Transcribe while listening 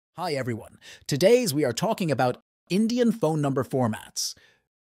Hi everyone. Today's we are talking about Indian phone number formats.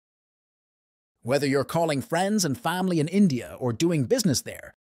 Whether you're calling friends and family in India or doing business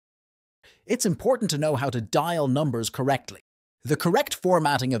there, it's important to know how to dial numbers correctly. The correct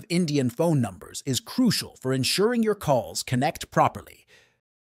formatting of Indian phone numbers is crucial for ensuring your calls connect properly.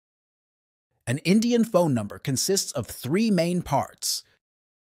 An Indian phone number consists of three main parts.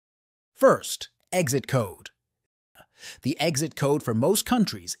 First, exit code. The exit code for most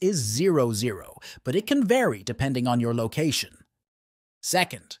countries is 00, but it can vary depending on your location.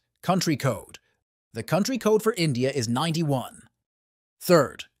 Second, country code. The country code for India is 91.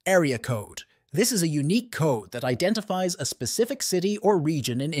 Third, area code. This is a unique code that identifies a specific city or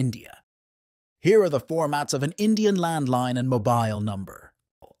region in India. Here are the formats of an Indian landline and mobile number.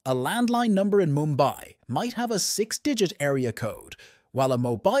 A landline number in Mumbai might have a 6-digit area code, while a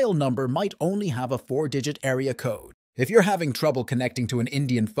mobile number might only have a 4-digit area code. If you're having trouble connecting to an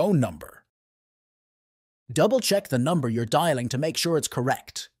Indian phone number, double-check the number you're dialing to make sure it's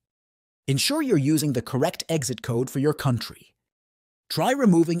correct. Ensure you're using the correct exit code for your country. Try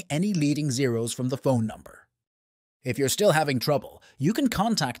removing any leading zeros from the phone number. If you're still having trouble, you can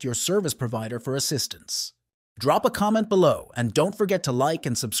contact your service provider for assistance. Drop a comment below and don't forget to like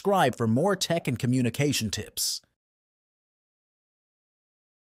and subscribe for more tech and communication tips.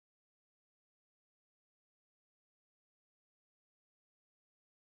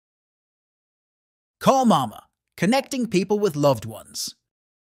 Callmama, connecting people with loved ones.